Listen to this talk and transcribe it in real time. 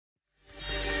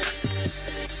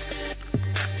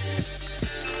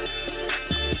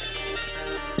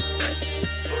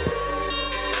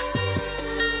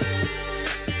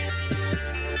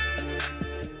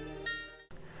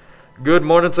Good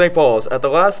morning, St. Paul's. At the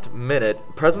last minute,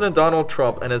 President Donald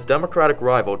Trump and his Democratic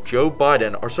rival, Joe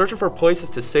Biden, are searching for places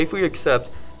to safely accept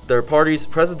their party's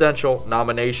presidential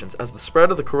nominations as the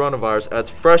spread of the coronavirus adds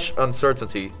fresh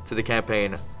uncertainty to the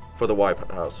campaign for the White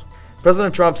House.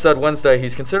 President Trump said Wednesday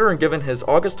he's considering giving his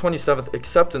August 27th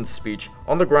acceptance speech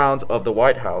on the grounds of the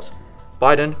White House.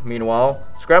 Biden, meanwhile,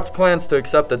 scrapped plans to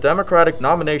accept the Democratic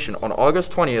nomination on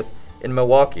August 20th in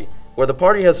Milwaukee, where the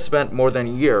party has spent more than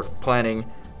a year planning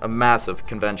a massive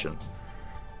convention.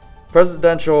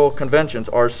 Presidential conventions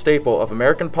are a staple of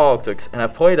American politics and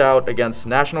have played out against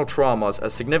national traumas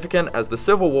as significant as the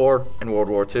Civil War and World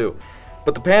War II.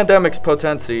 But the pandemic's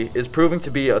potency is proving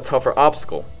to be a tougher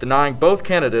obstacle, denying both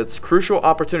candidates crucial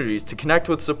opportunities to connect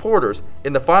with supporters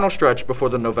in the final stretch before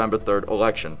the November 3rd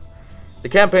election. The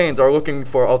campaigns are looking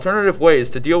for alternative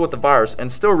ways to deal with the virus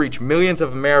and still reach millions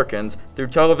of Americans through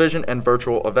television and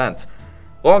virtual events.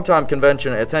 Longtime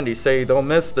convention attendees say they'll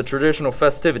miss the traditional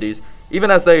festivities,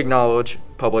 even as they acknowledge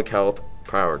public health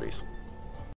priorities.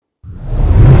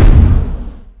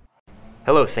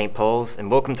 Hello, St. Paul's, and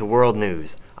welcome to World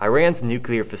News. Iran's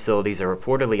nuclear facilities are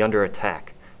reportedly under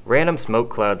attack. Random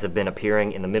smoke clouds have been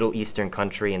appearing in the Middle Eastern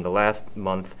country in the last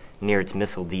month near its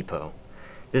missile depot.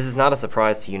 This is not a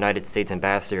surprise to United States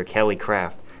Ambassador Kelly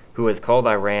Craft, who has called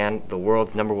Iran the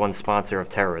world's #1 sponsor of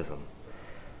terrorism.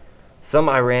 Some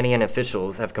Iranian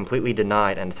officials have completely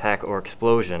denied an attack or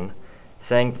explosion,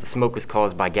 saying that the smoke was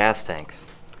caused by gas tanks.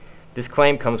 This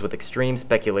claim comes with extreme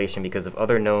speculation because of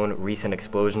other known recent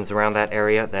explosions around that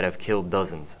area that have killed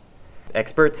dozens.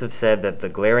 Experts have said that the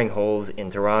glaring holes in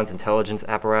Tehran's intelligence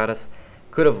apparatus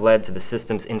could have led to the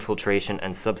system's infiltration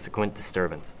and subsequent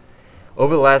disturbance.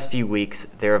 Over the last few weeks,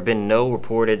 there have been no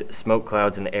reported smoke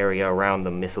clouds in the area around the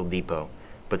missile depot,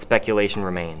 but speculation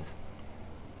remains.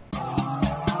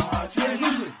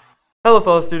 Hello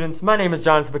fellow students, my name is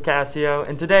Jonathan Picasso,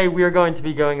 and today we are going to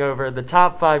be going over the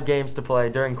top 5 games to play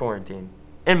during quarantine,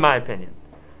 in my opinion.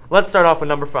 Let's start off with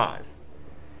number 5.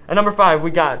 At number 5,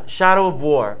 we got Shadow of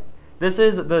War. This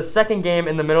is the second game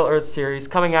in the Middle-earth series,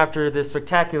 coming after the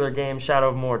spectacular game Shadow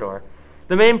of Mordor.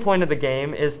 The main point of the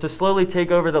game is to slowly take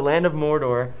over the land of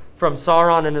Mordor from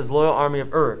Sauron and his loyal army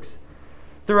of Urks.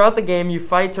 Throughout the game, you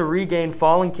fight to regain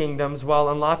fallen kingdoms while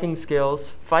unlocking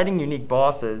skills, fighting unique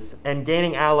bosses, and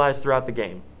gaining allies throughout the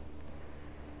game.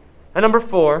 At number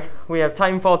 4, we have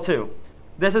Titanfall 2.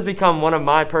 This has become one of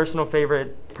my personal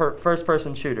favorite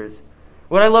first-person shooters.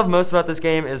 What I love most about this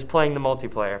game is playing the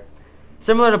multiplayer.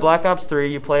 Similar to Black Ops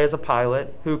 3, you play as a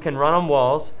pilot who can run on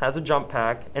walls, has a jump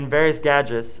pack, and various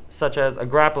gadgets such as a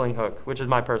grappling hook, which is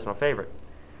my personal favorite.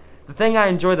 The thing I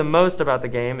enjoy the most about the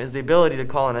game is the ability to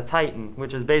call in a Titan,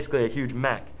 which is basically a huge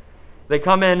mech. They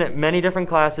come in many different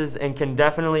classes and can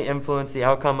definitely influence the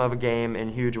outcome of a game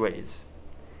in huge ways.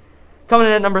 Coming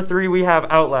in at number 3, we have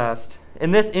Outlast.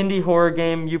 In this indie horror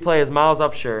game, you play as Miles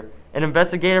Upshur, an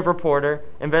investigative reporter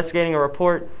investigating a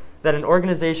report that an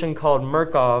organization called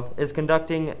Murkov is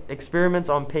conducting experiments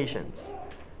on patients.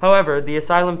 However, the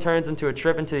asylum turns into a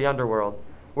trip into the underworld,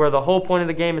 where the whole point of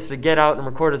the game is to get out and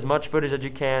record as much footage as you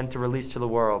can to release to the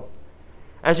world.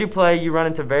 As you play, you run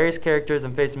into various characters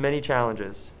and face many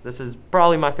challenges. This is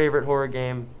probably my favorite horror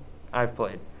game I've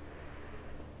played.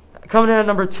 Coming in at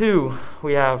number 2,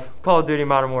 we have Call of Duty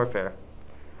Modern Warfare.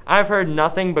 I've heard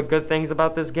nothing but good things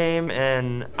about this game,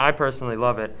 and I personally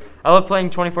love it. I love playing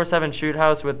 24/7 shoot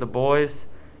house with the boys,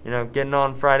 getting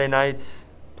on Friday nights,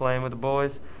 playing with the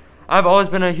boys. I've always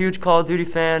been a huge Call of Duty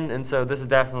fan, and so this is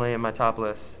definitely in my top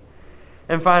list.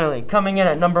 And finally, coming in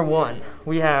at number 1,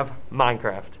 we have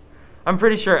Minecraft. I'm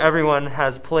pretty sure everyone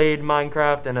has played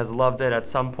Minecraft and has loved it at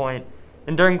some point,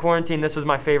 and during quarantine, this was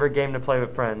my favorite game to play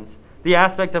with friends. The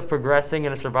aspect of progressing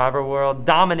in a survival world,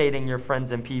 dominating your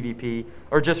friends in PvP,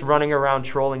 or just running around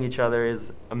trolling each other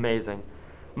is amazing.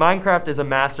 Minecraft is a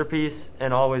masterpiece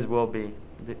and always will be.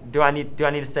 Do I need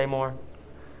to say more?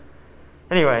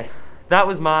 Anyway, that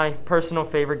was my personal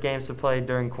favorite games to play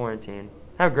during quarantine.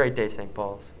 Have a great day, St.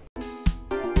 Paul's.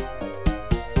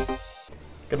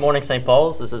 Good morning, St.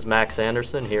 Paul's. This is Max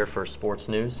Anderson here for Sports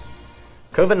News.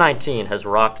 COVID-19 has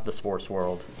rocked the sports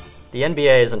world. The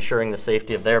NBA is ensuring the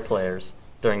safety of their players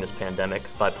during this pandemic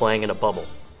by playing in a bubble.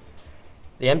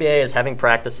 The NBA is having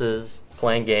practices,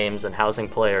 playing games, and housing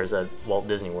players at Walt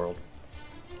Disney World.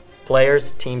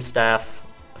 Players, team staff,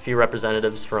 a few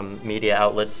representatives from media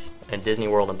outlets, and Disney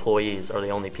World employees are the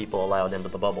only people allowed into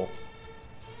the bubble.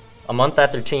 A month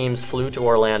after teams flew to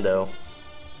Orlando,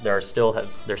 there still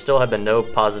have been no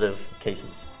positive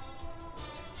cases.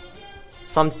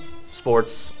 Some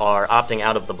sports are opting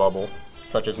out of the bubble,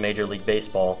 such as Major League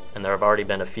Baseball, and there have already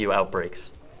been a few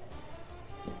outbreaks.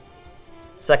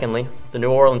 Secondly, the New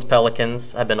Orleans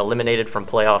Pelicans have been eliminated from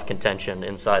playoff contention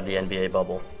inside the NBA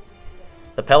bubble.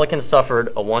 The Pelicans suffered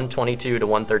a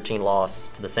 122-113 loss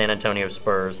to the San Antonio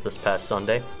Spurs this past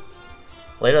Sunday.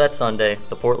 Later that Sunday,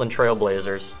 the Portland Trail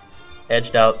Blazers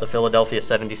edged out the Philadelphia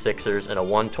 76ers in a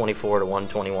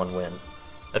 124-121 win,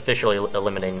 officially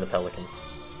eliminating the Pelicans.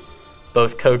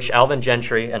 Both coach Alvin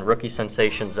Gentry and rookie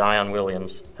sensation Zion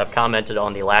Williams have commented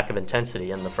on the lack of intensity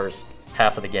in the first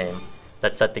half of the game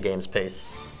that set the game's pace.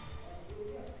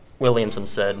 Williamson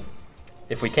said,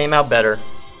 "If we came out better,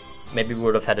 maybe we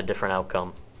would have had a different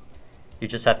outcome. You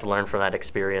just have to learn from that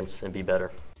experience and be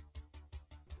better."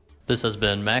 This has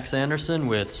been Max Anderson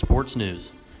with Sports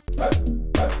News.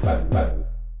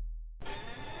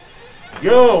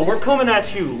 Yo, we're coming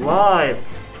at you live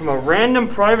from a random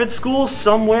private school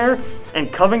somewhere in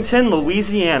Covington,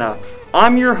 Louisiana.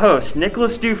 I'm your host,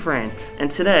 Nicholas Dufresne, and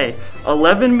today,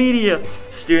 11 media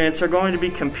students are going to be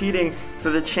competing for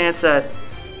the chance at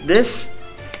this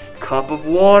cup of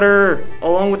water,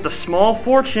 along with the small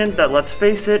fortune that, let's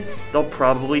face it, they'll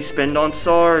probably spend on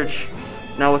Sarge.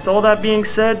 Now, with all that being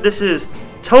said, this is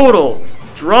Total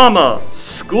Drama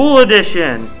School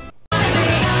Edition.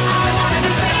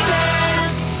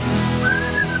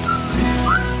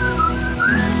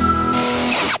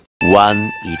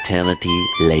 One eternity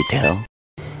later.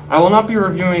 I will not be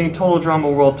reviewing Total Drama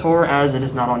World Tour as it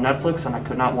is not on Netflix and I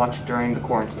could not watch it during the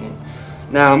quarantine.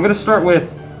 Now, I'm going to start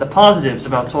with the positives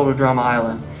about Total Drama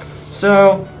Island.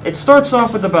 So, it starts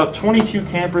off with about 22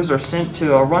 campers are sent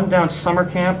to a rundown summer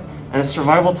camp and a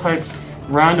survival type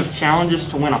round of challenges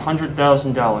to win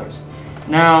 $100,000.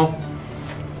 Now,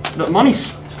 the money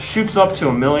shoots up to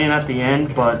 $1 million at the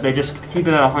end, but they just keep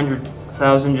it at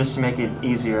 $100,000 just to make it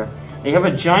easier. They have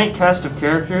a giant cast of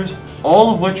characters,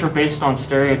 all of which are based on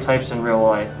stereotypes in real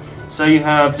life. So you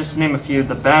have, just to name a few,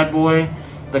 the bad boy,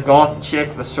 the goth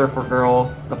chick, the surfer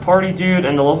girl, the party dude,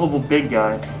 and the lovable big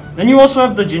guy. Then you also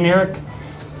have the generic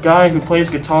guy who plays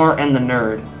guitar and the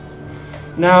nerd.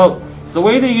 Now, the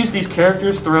way they use these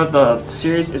characters throughout the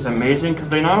series is amazing because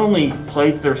they not only play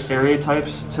their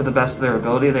stereotypes to the best of their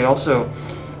ability, they also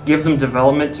give them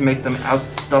development to make them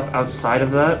stuff outside of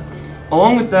that.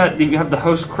 Along with that, you have the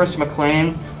host Chris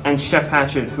McClain and Chef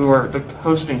Hatchet, who are the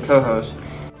host and co-host.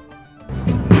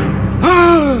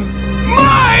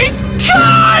 My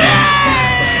cottage!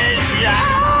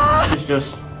 It's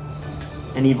just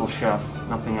an evil chef,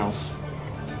 nothing else.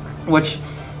 Which,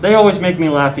 they always make me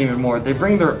laugh even more. They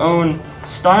bring their own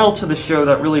style to the show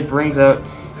that really brings out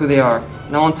who they are.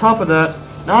 Now on top of that,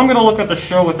 now I'm going to look at the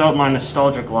show without my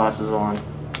nostalgia glasses on.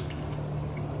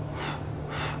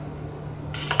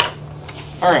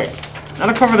 Alright, now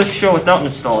to cover the show without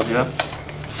nostalgia.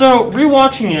 So,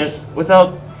 rewatching it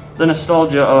without the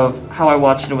nostalgia of how I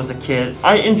watched it as a kid,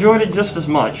 I enjoyed it just as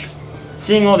much.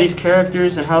 Seeing all these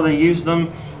characters and how they use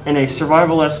them in a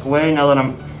survival-esque way now that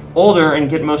I'm older and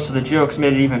get most of the jokes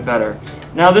made it even better.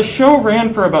 Now, this show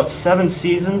ran for about 7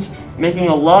 seasons, making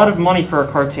a lot of money for a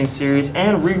cartoon series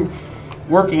and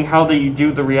reworking how they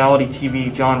do the reality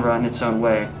TV genre in its own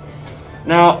way.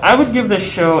 Now, I would give this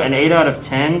show an 8 out of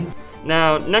 10.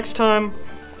 Now, next time,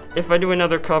 if I do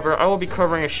another cover, I will be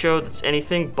covering a show that's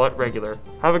anything but regular.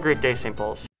 Have a great day, St.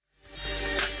 Paul's.